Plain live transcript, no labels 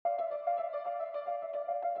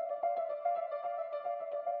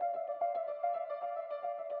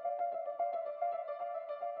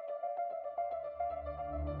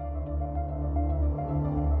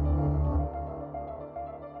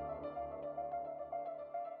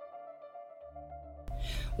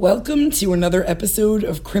Welcome to another episode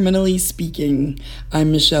of Criminally Speaking.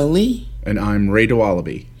 I'm Michelle Lee. And I'm Ray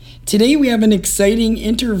DeWallaby. Today we have an exciting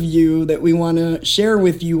interview that we want to share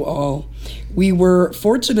with you all. We were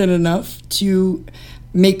fortunate enough to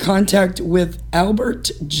make contact with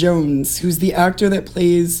Albert Jones, who's the actor that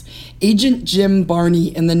plays Agent Jim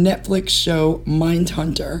Barney in the Netflix show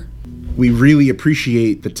Mindhunter. We really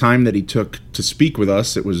appreciate the time that he took to speak with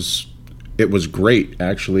us. It was great,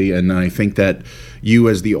 actually, and I think that you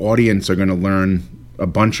as the audience are going to learn a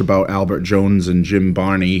bunch about Albert Jones and Jim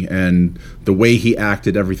Barney and the way he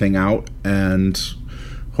acted everything out, and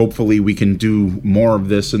hopefully we can do more of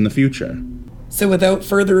this in the future. So without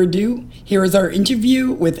further ado, here is our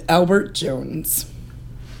interview with Albert Jones.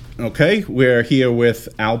 Okay, we're here with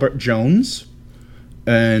Albert Jones,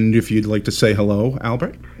 and if you'd like to say hello,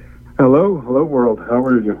 Albert. Hello world, how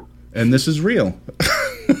are you? And this is real.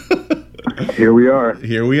 Here we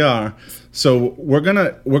are. So we're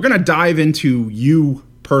gonna dive into you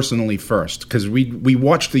personally first, because we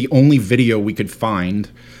watched the only video we could find,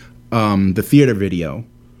 the theater video.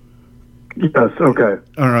 Yes. Okay.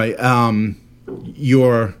 All right.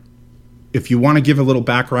 If you want to give a little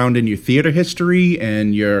background in your theater history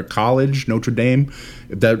and your college, Notre Dame,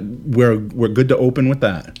 that we're good to open with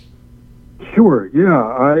that. Sure.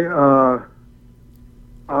 Yeah.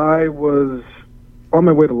 I was on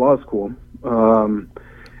my way to law school.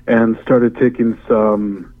 And started taking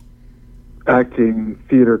some acting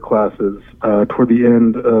theater classes toward the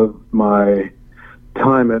end of my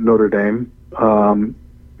time at Notre Dame,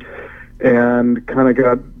 and kind of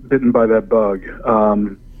got bitten by that bug.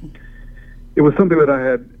 It was something that I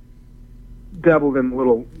had dabbled in a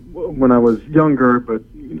little when I was younger, but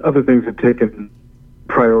other things had taken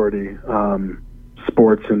priority,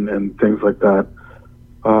 sports and things like that.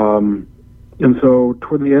 And so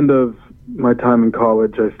toward the end of my time in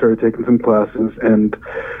college, I started taking some classes and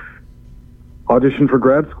auditioned for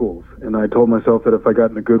grad schools. And I told myself that if I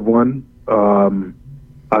got in a good one,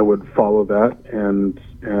 I would follow that. And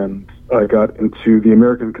I got into the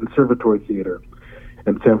American Conservatory Theater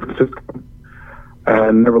in San Francisco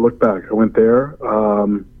and never looked back. I went there,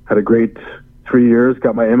 had a great 3 years,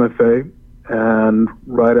 got my MFA, and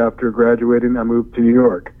right after graduating, I moved to New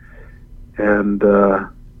York and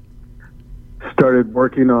started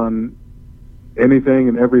working on anything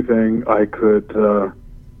and everything I could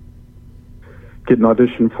get an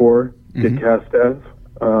audition for, get cast as,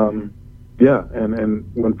 and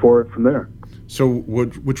went for it from there. So,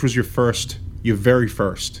 which was your very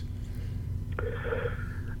first?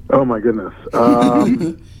 Oh my goodness,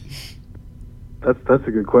 that's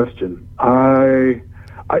a good question.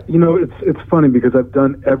 It's funny because I've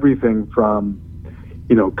done everything from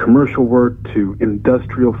commercial work to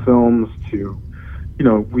industrial films to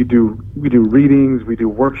we do readings, we do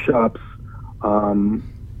workshops. How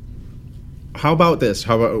about this?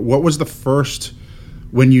 What was the first,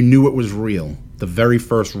 when you knew it was real, the very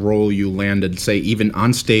first role you landed, say even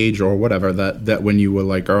on stage or whatever, that when you were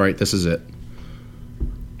like, all right, this is it?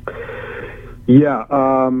 Yeah,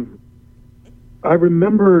 I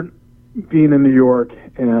remember being in New York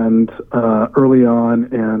and early on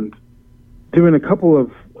and doing a couple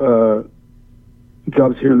of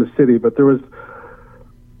jobs here in the city, but there was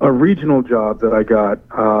a regional job that I got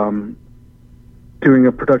doing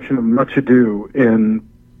a production of Much Ado in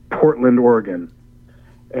Portland, Oregon.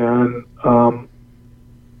 And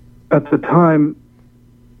at the time,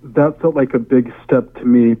 that felt like a big step to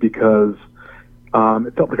me because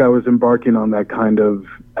it felt like I was embarking on that kind of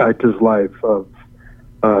actor's life of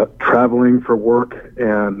traveling for work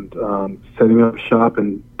and setting up shop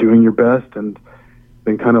and doing your best and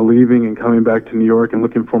then kind of leaving and coming back to New York and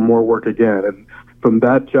looking for more work again. And from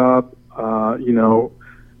that job, I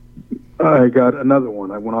got another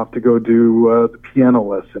one. I went off to go do the piano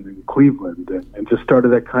lesson in Cleveland and just started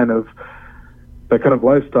that kind of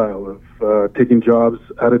lifestyle of taking jobs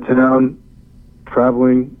out of town,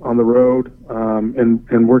 traveling on the road,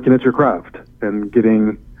 and working at your craft and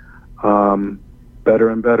getting better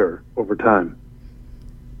and better over time.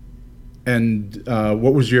 And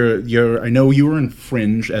what was your? I know you were in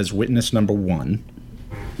Fringe as witness number 1.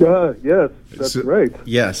 Yes, that's right.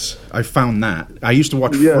 Yes, I found that. I used to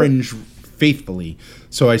watch Fringe faithfully,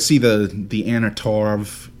 so I see the Anna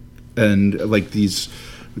Torv and like these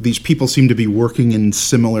people seem to be working in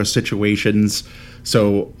similar situations.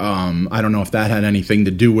 So I don't know if that had anything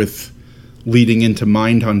to do with leading into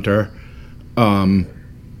Mindhunter,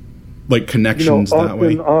 like connections that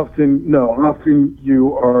way. Often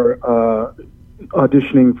you are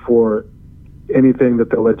auditioning for anything that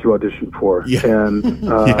they'll let you audition for. Yeah. And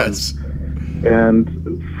yes.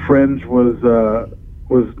 And Fringe was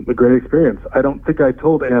was a great experience. I don't think I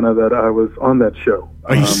told Anna that I was on that show.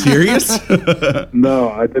 Are you serious?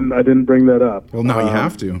 No, I didn't bring that up. Well, now you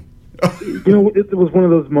have to. It was one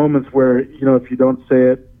of those moments where, if you don't say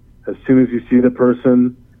it, as soon as you see the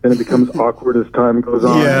person, then it becomes awkward as time goes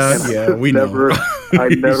on. Yeah, we know. I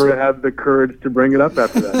never had the courage to bring it up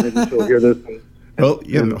after that. Maybe she'll hear this.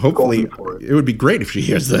 Hopefully it would be great if she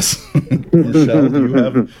hears this. Michelle, do you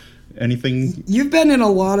have anything? You've been in a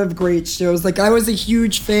lot of great shows. Like, I was a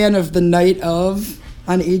huge fan of The Night Of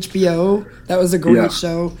on HBO. That was a great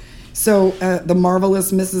show. So, The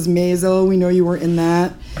Marvelous Mrs. Maisel, we know you were in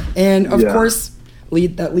that. And, of course,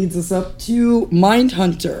 that leads us up to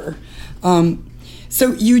Mindhunter.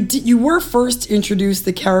 So you were first introduced,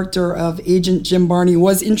 the character of Agent Jim Barney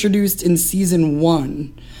was introduced in season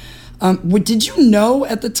 1. Did you know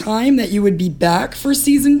at the time that you would be back for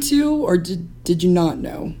season 2, or did you not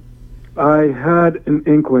know? I had an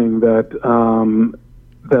inkling that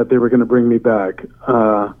they were going to bring me back,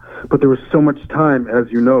 but there was so much time, as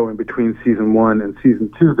you know, in between season 1 and season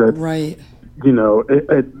 2 that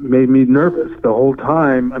it made me nervous the whole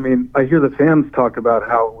time. I mean, I hear the fans talk about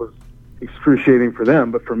how it was excruciating for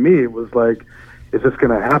them, but for me it was like, is this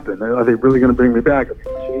going to happen? Are they really going to bring me back? Are they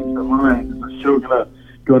going to change their mind? Is the show going to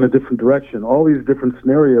go in a different direction? All these different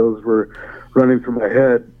scenarios were running through my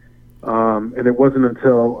head, and it wasn't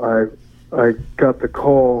until I got the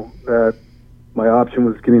call that my option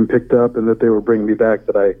was getting picked up and that they were bringing me back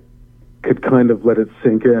that I could kind of let it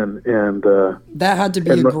sink in, and that had to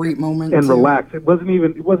be a great moment and too. Relax. It wasn't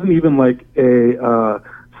even like a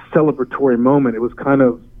celebratory moment. It was kind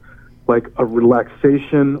of like a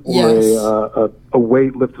relaxation or a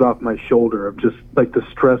weight lifted off my shoulder of just like the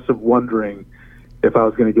stress of wondering if I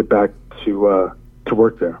was going to get back to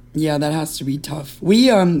work there. Yeah, that has to be tough.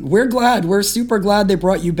 We're super glad they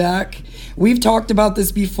brought you back. We've talked about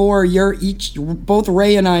this before. Both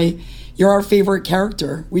Ray and I, you're our favorite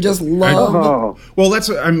character. We just love. Well, that's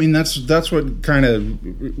what kind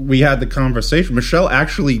of we had the conversation. Michelle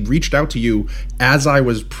actually reached out to you as I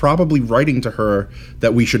was probably writing to her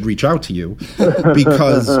that we should reach out to you,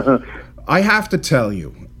 because I have to tell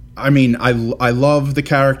you, I mean, I love the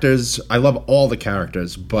characters. I love all the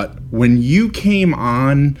characters, but when you came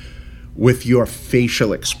on with your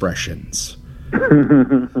facial expressions.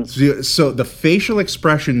 So the facial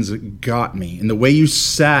expressions got me, and the way you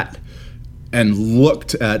sat and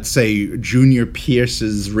looked at, say, Junior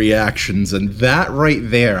Pierce's reactions, and that right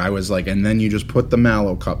there, I was like, and then you just put the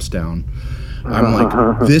Mallow cups down. I'm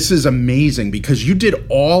like, this is amazing, because you did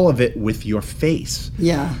all of it with your face.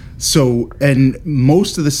 Yeah. So, and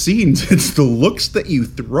most of the scenes, it's the looks that you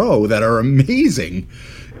throw that are amazing.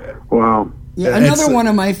 Wow. Yeah, another one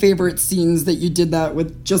of my favorite scenes that you did that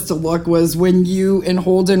with just a look was when you and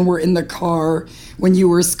Holden were in the car when you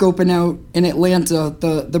were scoping out in Atlanta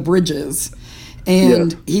the bridges,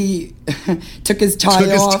 and he took his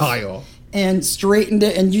tie off and straightened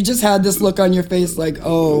it, and you just had this look on your face like,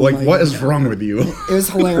 oh, like, my what God. is wrong with you? It was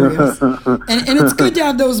hilarious. and it's good to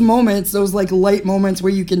have those moments, those like light moments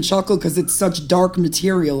where you can chuckle because it's such dark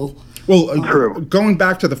material. Well, going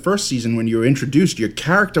back to the first season when you were introduced, your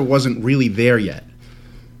character wasn't really there yet.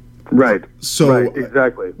 Right. So, right,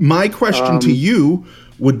 exactly. My question to you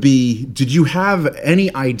would be, did you have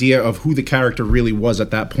any idea of who the character really was at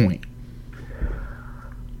that point?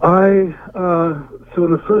 So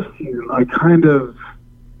in the first season, I kind of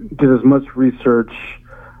did as much research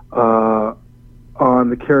on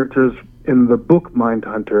the characters in the book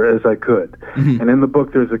Mindhunter as I could. Mm-hmm. And in the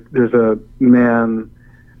book, there's a man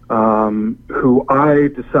who I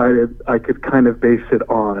decided I could kind of base it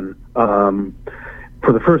on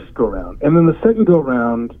for the first go-round. And then the second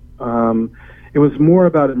go-round, it was more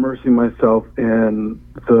about immersing myself in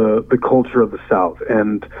the culture of the South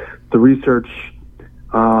and the research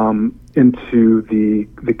into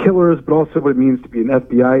the killers, but also what it means to be an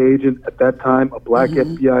FBI agent at that time, a black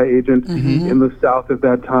FBI agent in the South at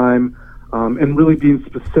that time, and really being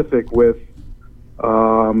specific with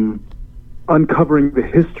uncovering the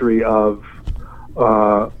history of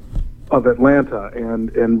Atlanta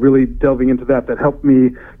and really delving into that helped me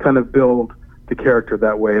kind of build the character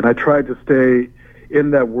that way. And I tried to stay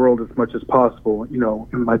in that world as much as possible. You know,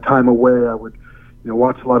 in my time away, I would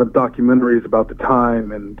watch a lot of documentaries about the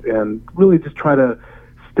time and really just try to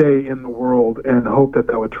stay in the world and hope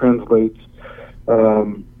that would translate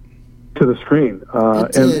to the screen.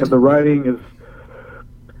 And the writing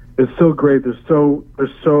is so great. There's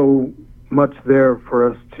so much there for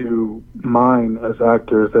us to mine as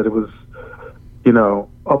actors that it was,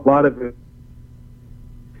 a lot of it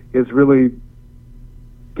is really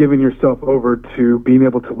giving yourself over to being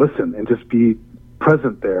able to listen and just be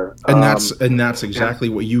present there. And that's exactly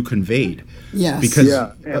what you conveyed. Yes. Because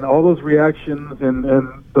and all those reactions and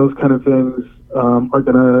those kind of things are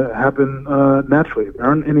going to happen naturally. There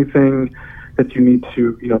aren't anything that you need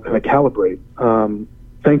to, kind of calibrate.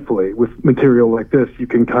 Thankfully, with material like this, you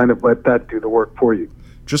can kind of let that do the work for you.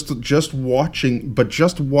 Just watching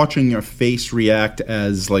your face react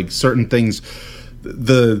as like certain things,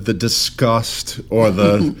 the disgust or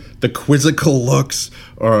the quizzical looks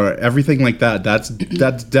or everything like that's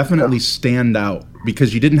definitely stand out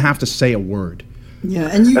because you didn't have to say a word. Yeah,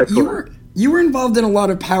 and you were involved in a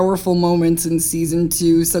lot of powerful moments in season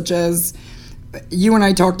 2, such as you and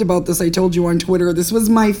I talked about this. I told you on Twitter, this was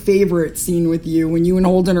my favorite scene with you when you and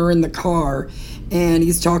Holden are in the car and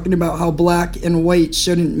he's talking about how black and white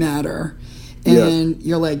shouldn't matter. And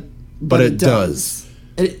you're like, but it does.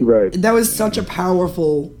 Right. That was such a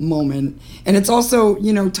powerful moment. And it's also,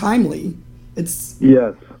 timely. It's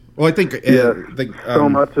Yes. Well, I think so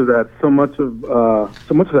much of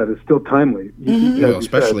that is still timely. Well,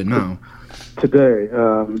 especially now. Today.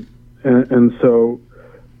 And so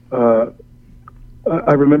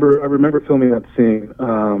I remember filming that scene,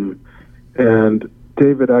 and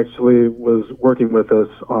David actually was working with us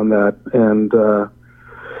on that. And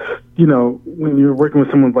when you're working with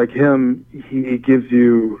someone like him, he gives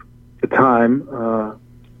you the time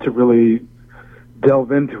to really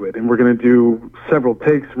delve into it. And we're going to do several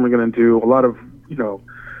takes, and we're going to do a lot of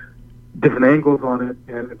different angles on it,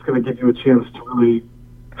 and it's going to give you a chance to really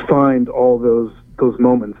find all those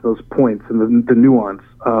moments, those points, and the nuance.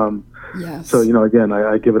 Yes. So, again,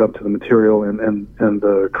 I give it up to the material and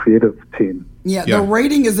the creative team. Yeah, the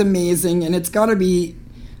writing is amazing, and it's got to be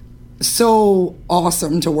so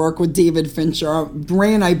awesome to work with David Fincher.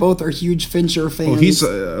 Ray and I both are huge Fincher fans.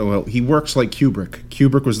 Well, he works like Kubrick.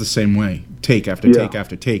 Kubrick was the same way, take after take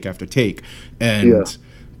after take after take, and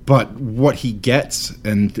but what he gets,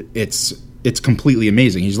 and it's completely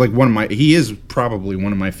amazing. He is probably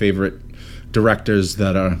one of my favorite directors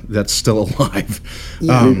that's still alive. Me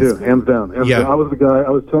too, hands down. I was the guy. I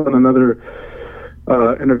was telling another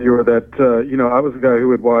interviewer that I was the guy who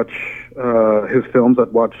would watch his films.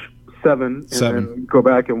 I'd watch Seven. Then go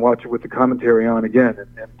back and watch it with the commentary on again,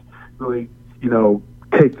 and really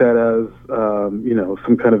take that as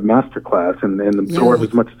some kind of masterclass and absorb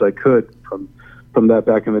as much as I could from that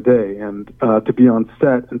back in the day. And to be on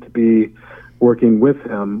set and to be working with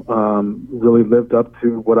him really lived up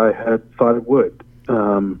to what I had thought it would,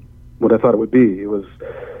 what I thought it would be. It was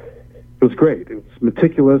great. It was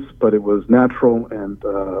meticulous, but it was natural and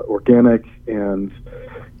organic. And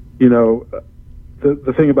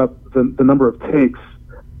the thing about the number of takes,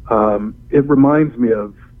 it reminds me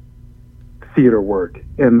of theater work,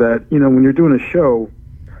 and that when you're doing a show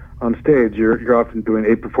on stage, you're often doing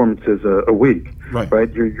 8 performances a week,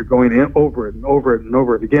 right? You're going in over it and over it and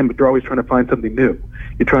over it again, but you're always trying to find something new.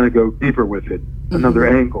 You're trying to go deeper with it, another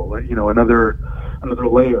angle, another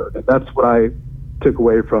layer. And that's what I took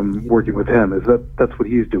away from working with him. Is that's what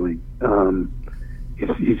he's doing.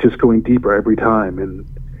 He's just going deeper every time, and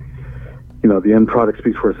the end product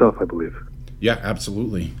speaks for itself, I believe. Yeah,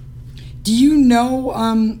 absolutely. Do you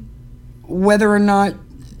know whether or not?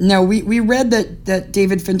 No, we read that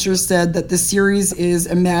David Fincher said that the series is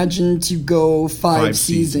imagined to go 5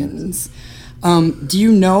 seasons. Do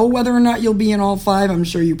you know whether or not you'll be in all 5? I'm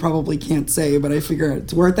sure you probably can't say, but I figure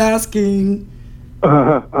it's worth asking.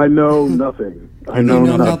 I know nothing. I know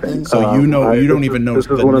nothing. So you don't even know. This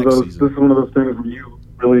is one of those things where you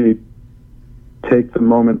really take the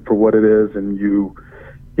moment for what it is, and you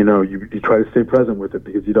try to stay present with it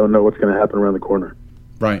because you don't know what's going to happen around the corner.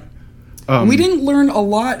 Right. We didn't learn a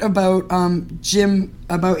lot about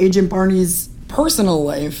Agent Barney's personal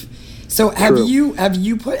life. So have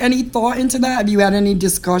you put any thought into that? Have you had any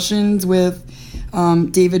discussions with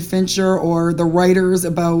David Fincher or the writers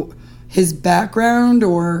about his background,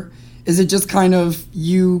 or is it just kind of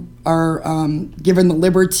you are given the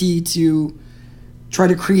liberty to try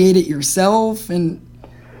to create it yourself?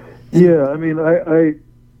 Yeah, I mean, I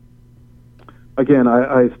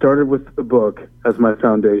started with the book as my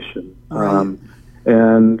foundation. Right.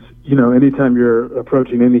 And, anytime you're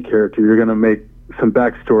approaching any character, you're going to make some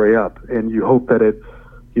backstory up, and you hope that it,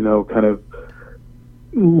 kind of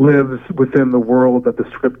lives within the world that the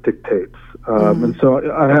script dictates. And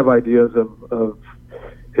so I have ideas of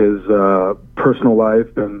his personal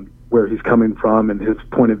life and where he's coming from and his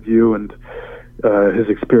point of view and his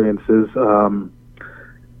experiences.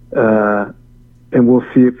 And we'll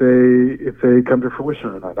see if they come to fruition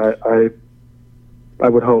or not. I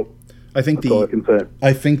would hope. That's all I can say.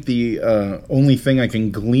 I think the only thing I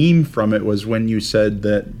can glean from it was when you said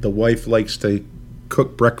that the wife likes to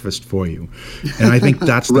cook breakfast for you. And I think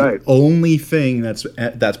that's Right. the only thing that's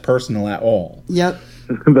personal at all. Yep.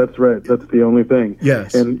 That's right. That's the only thing.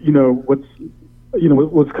 Yes. And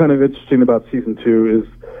what's kind of interesting about season 2 is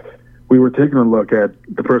we were taking a look at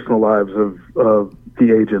the personal lives of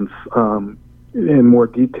the agents in more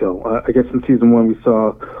detail. I guess in season 1 we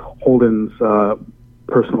saw Holden's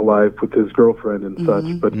personal life with his girlfriend and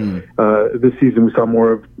such, but this season we saw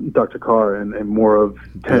more of Dr. Carr and more of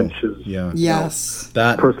Tench's Yes.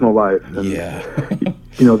 That personal life. And,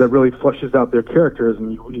 that really flushes out their characters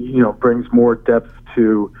and brings more depth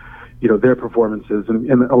to their performances and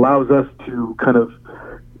allows us to kind of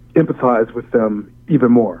empathize with them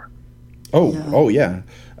even more. Oh yeah,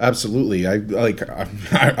 absolutely.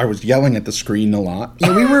 I was yelling at the screen a lot.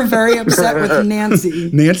 Yeah, we were very upset with Nancy.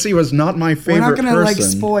 Nancy was not my favorite person. We're not going to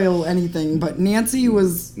spoil anything, but Nancy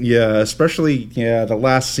was. Yeah, especially the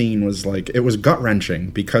last scene was it was gut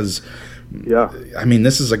wrenching because. Yeah. I mean,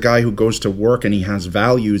 this is a guy who goes to work and he has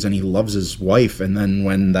values and he loves his wife. And then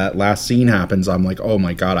when that last scene happens, I'm like, oh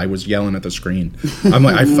my God, I was yelling at the screen.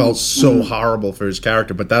 I felt so horrible for his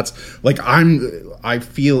character. But that's I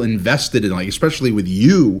feel invested in especially with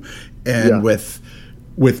you and with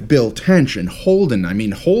Bill Tench and Holden. I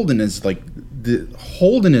mean, Holden is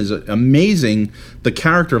Holden is amazing. The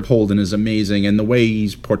character of Holden is amazing. And the way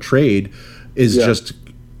he's portrayed is just.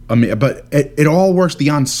 But it all works. The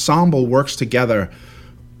ensemble works together.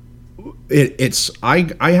 I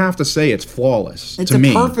have to say it's flawless. It's to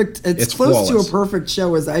me. It's close to a perfect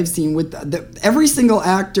show as I've seen. With every single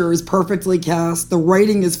actor is perfectly cast. The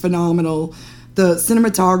writing is phenomenal. The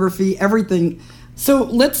cinematography, everything. So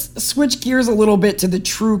let's switch gears a little bit to the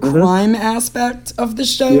true crime aspect of the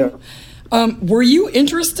show. Yeah. Were you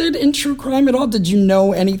interested in true crime at all? Did you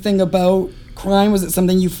know anything about crime? Was it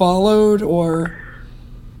something you followed or?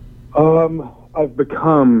 I've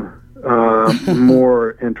become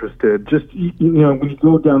more interested. Just when you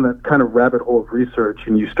go down that kind of rabbit hole of research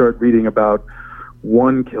and you start reading about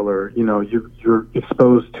one killer, you're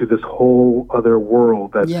exposed to this whole other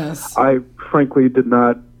world that I frankly did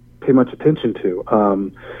not pay much attention to.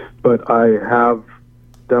 But I have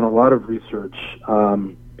done a lot of research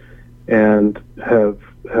and have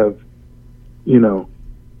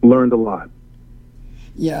learned a lot.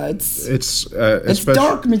 Yeah, it's it's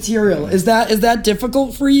dark material. Is that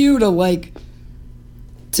difficult for you to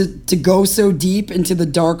go so deep into the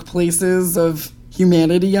dark places of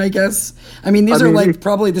humanity, I guess? I mean, these are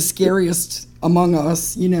probably the scariest among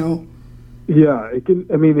us, Yeah, it can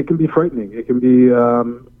be frightening. It can be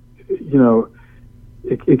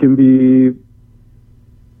it can be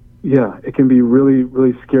it can be really,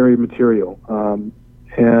 really scary material.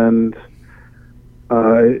 And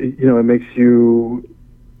it makes you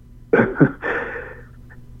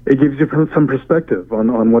it gives you some perspective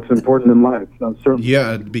on what's important in life. Certainly,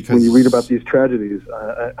 yeah, because when you read about these tragedies,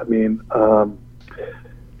 so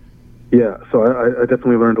I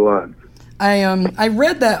definitely learned a lot. I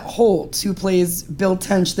read that Holt, who plays Bill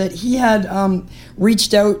Tench, that he had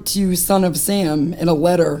reached out to Son of Sam in a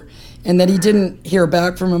letter, and that he didn't hear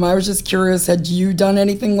back from him. I was just curious, had you done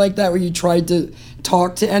anything like that, where you tried to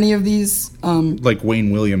talk to any of these? Like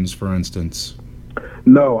Wayne Williams, for instance.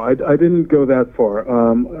 No, I didn't go that far.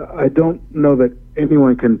 I don't know that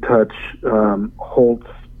anyone can touch Holt's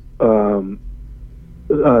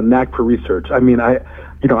knack for research. I mean, I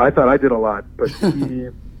thought I did a lot, but he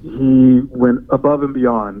went above and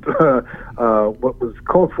beyond what was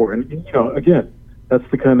called for. And again, that's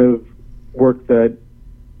the kind of work that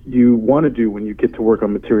you want to do when you get to work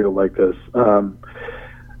on material like this.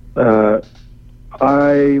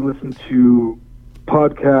 I listened to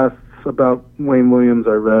podcasts about Wayne Williams.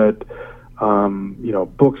 I read,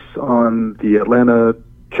 books on the Atlanta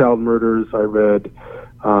child murders. I read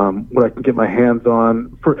what I can get my hands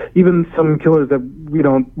on for even some killers that we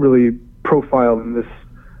don't really profile in this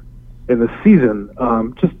season.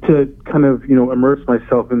 Just to kind of immerse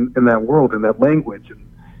myself in that world, in that language,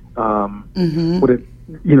 and what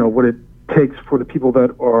it takes for the people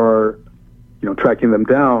that are tracking them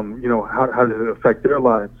down. How does it affect their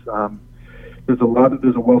lives? There's a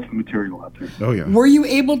wealth of material out there. Oh yeah. Were you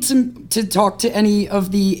able to talk to any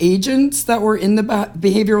of the agents that were in the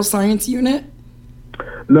behavioral science unit?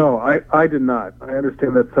 No, I did not. I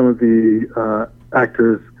understand that some of the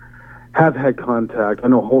actors have had contact. I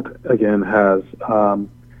know Holt again has,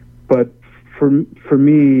 but for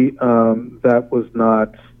me, that was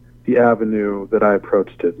not the avenue that I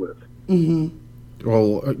approached it with. Mm-hmm.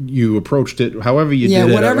 Well, you approached it however you did it.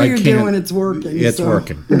 Yeah, whatever you're doing, it's working. It's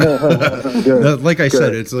working. Like I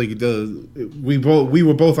said, it's like we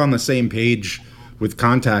were both on the same page with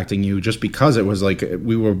contacting you just because it was like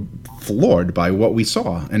we were floored by what we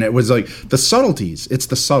saw, and it was like the subtleties. It's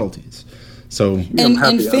the subtleties. So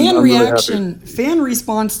and fan reaction, really fan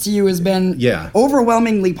response to you has been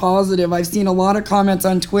overwhelmingly positive. I've seen a lot of comments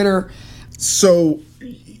on Twitter. So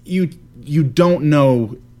you don't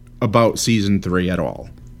know about season 3 at all?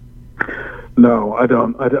 No, I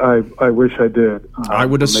don't. I wish I did. I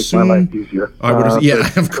would assume make my life easier. I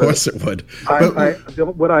would, of course it would.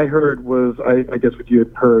 What I heard was, I guess what you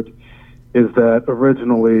had heard is that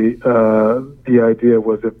originally the idea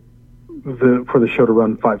was for the show to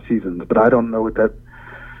run 5 seasons, but I don't know what that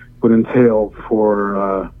would entail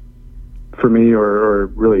for me or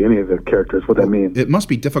really any of the characters. What that means. It must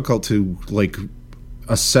be difficult to like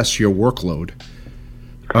assess your workload.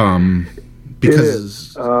 Because it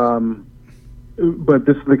is. But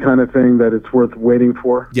this is the kind of thing that it's worth waiting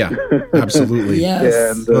for. Yeah, absolutely.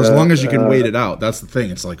 Yes. And, as long as you can wait it out. That's the thing.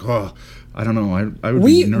 It's like, I don't know. I would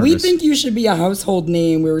be nervous. We think you should be a household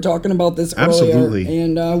name. We were talking about this earlier. Absolutely.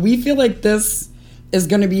 And we feel like this is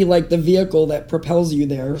going to be like the vehicle that propels you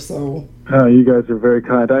there. So you guys are very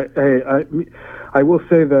kind. I will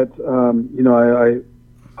say that, I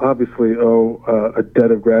obviously owe a debt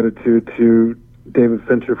of gratitude to David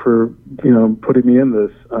Fincher for, putting me in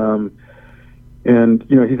this. And,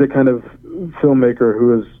 he's a kind of filmmaker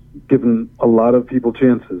who has given a lot of people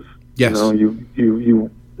chances. Yes. You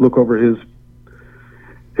look over his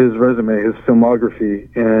resume, his filmography,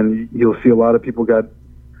 and you'll see a lot of people got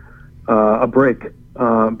a break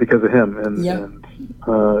because of him. And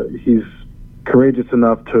he's courageous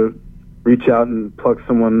enough to reach out and pluck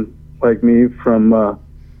someone like me from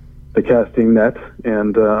the casting net,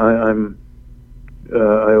 and I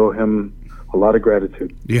owe him a lot of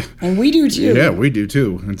gratitude. Yeah, and we do too. Yeah, we do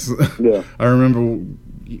too. I remember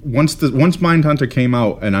once Mindhunter came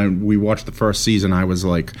out and we watched the first season. I was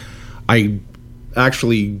like, I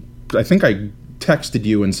think I texted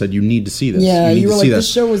you and said you need to see this. Yeah, you were like,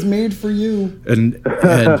 this show was made for you. And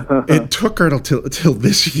it took her till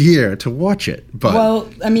this year to watch it. But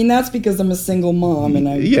that's because I'm a single mom and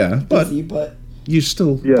I'm busy, but you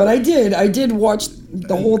still. Yeah. But I did watch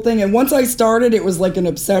the whole thing, and once I started, it was like an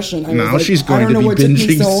obsession. Now she's going to be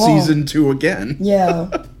binging season 2 again. Yeah.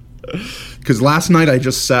 Because last night I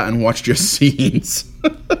just sat and watched your scenes.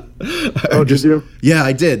 Did you? Yeah,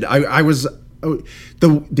 I did. I was.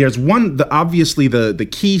 There's one. Obviously, the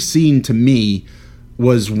key scene to me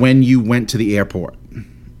was when you went to the airport.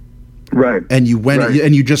 Right. And you went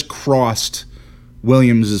and you just crossed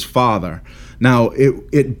Williams's father. Now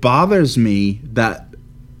it bothers me that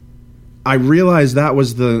I realized that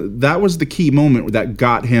was the key moment that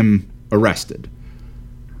got him arrested.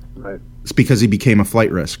 Right. It's because he became a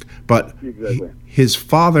flight risk. But his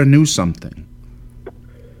father knew something.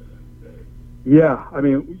 Yeah, I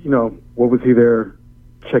mean, what was he there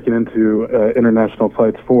checking into international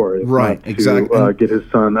flights for? Right, exactly. To get his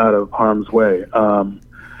son out of harm's way.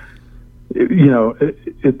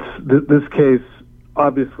 It's this case.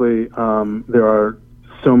 Obviously, there are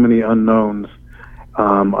so many unknowns.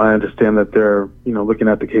 I understand that they're, looking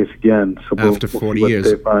at the case again. So after 40 years,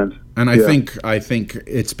 they find. And I think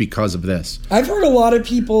it's because of this. I've heard a lot of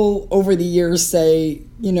people over the years say,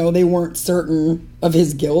 they weren't certain of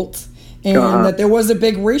his guilt, and that there was a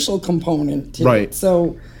big racial component to it.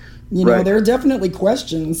 So, there are definitely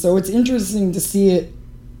questions. So it's interesting to see it.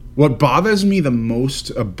 What bothers me the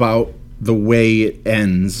most about the way it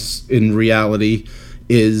ends in reality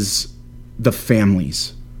is the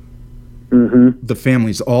families. Mm-hmm. The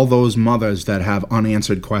families, all those mothers that have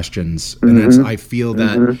unanswered questions, and I feel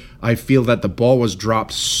that the ball was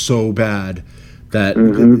dropped so bad that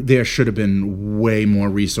there should have been way more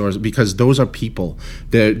resources, because those are people,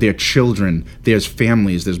 they're children, there's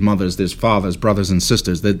families, there's mothers, there's fathers, brothers and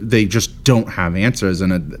sisters that they just don't have answers,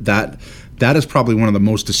 and that is probably one of the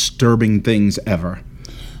most disturbing things ever.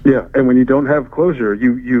 Yeah, and when you don't have closure,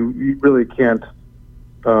 you really can't,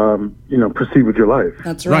 proceed with your life.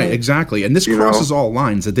 That's right. Right, exactly. And this crosses all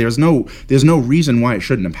lines. That there's no reason why it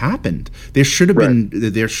shouldn't have happened. There should have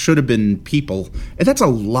been people, and that's a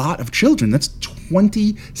lot of children. That's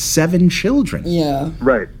 27 children. Yeah.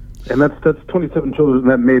 Right, and that's 27 children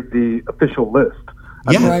that made the official list.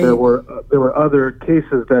 I mean, there were other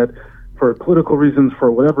cases that, for political reasons,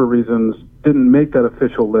 for whatever reasons, didn't make that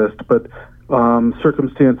official list, but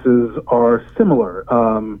circumstances are similar.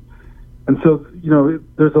 And so,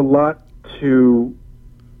 there's a lot to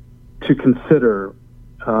consider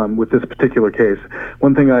with this particular case.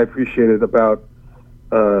 One thing I appreciated about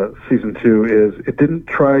season 2 is it didn't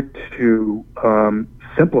try to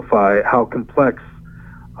simplify how complex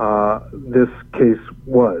this case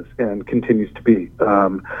was and continues to be,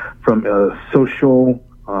 from a social,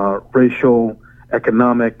 racial,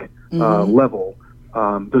 economic level.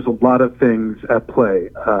 There's a lot of things at play,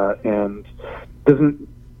 and doesn't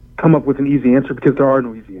come up with an easy answer because there are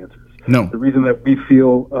no easy answers. No. The reason that we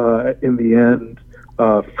feel, in the end,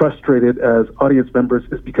 frustrated as audience members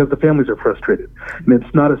is because the families are frustrated. And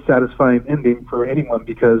it's not a satisfying ending for anyone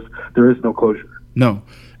because there is no closure. No.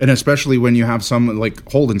 And especially when you have someone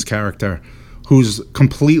like Holden's character who's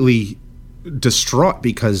completely distraught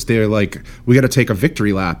because they're like, we got to take a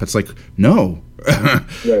victory lap. It's like, no.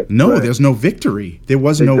 Right, no, right. There's no victory. There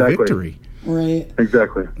was no victory. Right.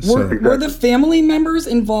 Exactly. Were the family members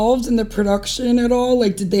involved in the production at all?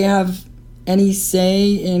 Like, did they have any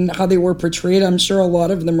say in how they were portrayed? I'm sure a lot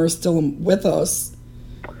of them are still with us.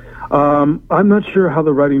 I'm not sure how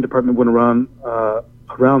the writing department went around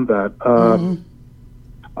that.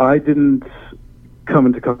 I didn't come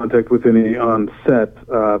into contact with any on set,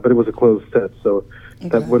 but it was a closed set, so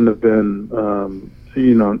that wouldn't have been,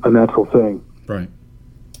 a natural thing. Right.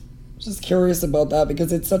 Just curious about that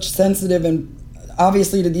because it's such sensitive, and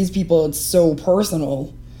obviously to these people it's so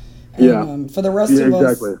personal. And, for the rest of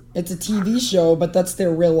us, it's a TV show, but that's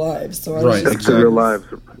their real lives. So I was It's their real lives.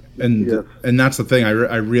 And that's the thing.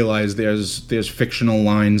 I realize there's fictional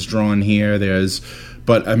lines drawn here.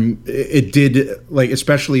 But it did, like,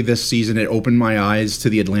 especially this season, it opened my eyes to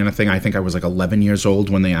the Atlanta thing. I think I was like 11 years old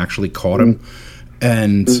when they actually caught him.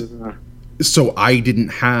 And so I didn't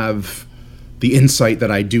have the insight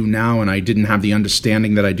that I do now, and I didn't have the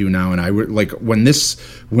understanding that I do now. And when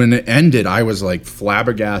it ended, I was like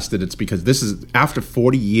flabbergasted. It's because this is after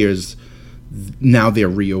 40 years. Now they're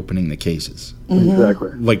reopening the cases.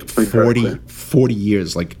 Exactly. Like 40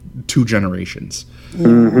 years, like 2 generations.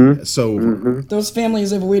 So those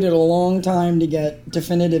families have waited a long time to get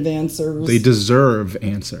definitive answers. They deserve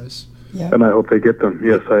answers. Yeah. And I hope they get them.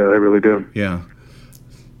 Yes, I really do. Yeah.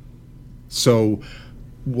 So,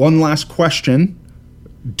 one last question.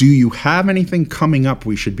 Do you have anything coming up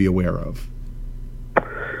we should be aware of?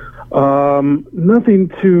 Nothing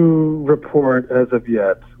to report as of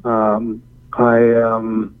yet. I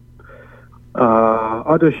am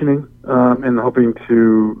auditioning and hoping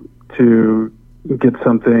to get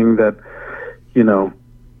something that,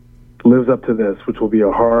 lives up to this, which will be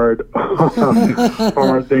a hard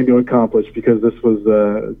thing to accomplish because this was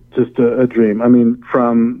just a dream. I mean,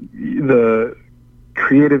 from the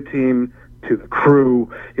creative team to the crew,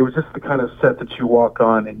 it was just the kind of set that you walk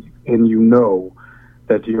on and you know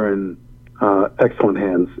that you're in excellent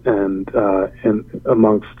hands and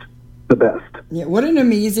amongst the best. Yeah, what an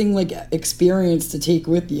amazing experience to take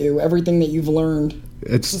with you. Everything that you've learned.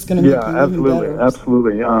 It's just going to make you even better.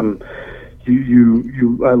 Absolutely. I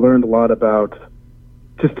learned a lot about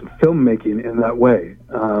just filmmaking in that way.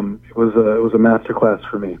 It was a masterclass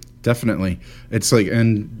for me. Definitely. It's like,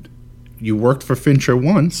 and you worked for Fincher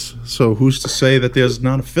once, so who's to say that there's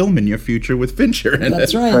not a film in your future with Fincher in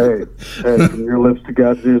That's it? right. Hey, from your lips to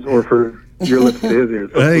God's ears, or for your lips to his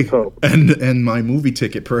ears. Hey, and my movie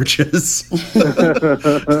ticket purchase. We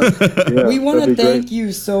want to thank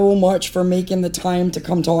you so much for making the time to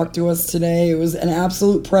come talk to us today. It was an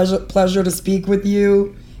absolute pleasure to speak with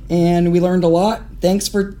you, and we learned a lot. Thanks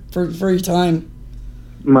for your time.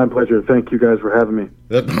 My pleasure. Thank you guys for having me.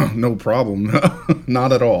 No problem.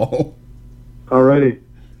 Not at all. Alrighty.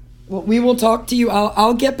 Well, we will talk to you.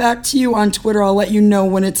 I'll get back to you on Twitter. I'll let you know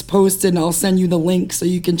when it's posted, and I'll send you the link so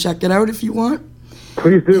you can check it out if you want.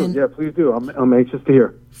 Please do. Please do. I'm anxious to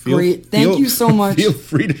hear. Great. Thank you so much. Feel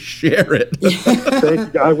free to share it.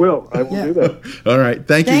 Thank you. I will do that. All right.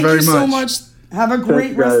 Thank you very much. Thank you so much. Have a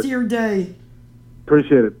great rest of your day.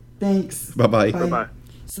 Appreciate it. Thanks. Bye-bye. Bye-bye.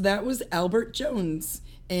 So that was Albert Jones,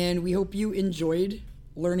 and we hope you enjoyed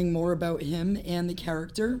learning more about him and the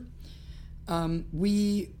character.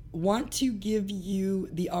 We want to give you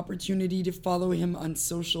the opportunity to follow him on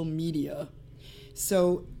social media.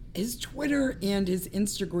 So his Twitter and his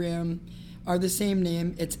Instagram are the same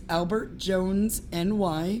name. It's Albert Jones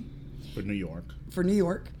NY. For New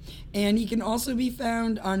York. And he can also be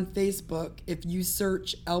found on Facebook if you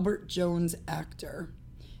search Albert Jones Actor.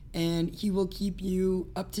 And he will keep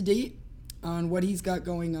you up to date on what he's got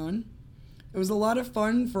going on. It was a lot of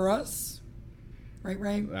fun for us. Right,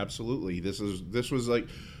 Ray? Absolutely. This was like,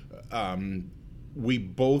 we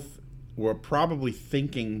both were probably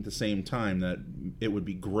thinking at the same time that it would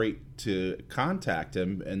be great to contact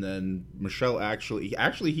him, and then Michelle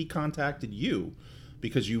actually he contacted you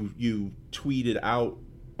because you tweeted out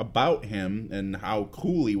about him and how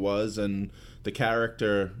cool he was and the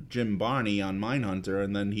character Jim Barney on Mindhunter,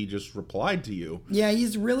 and then he just replied to you. Yeah,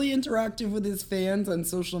 he's really interactive with his fans on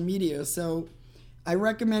social media, so I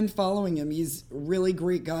recommend following him. He's a really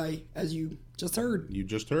great guy, as you just heard. You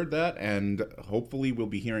just heard that, and hopefully we'll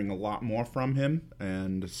be hearing a lot more from him.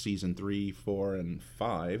 And season 3, 4, and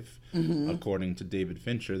 5, according to David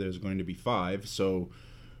Fincher, there's going to be 5. So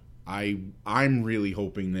I'm really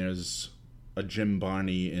hoping there's a Jim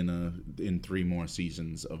Barney in 3 more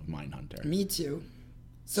seasons of Mindhunter. Me too.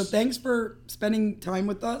 So thanks for spending time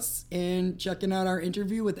with us and checking out our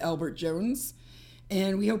interview with Albert Jones.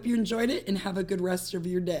 And we hope you enjoyed it and have a good rest of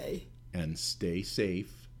your day. And stay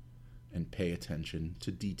safe and pay attention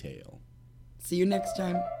to detail. See you next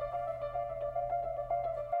time.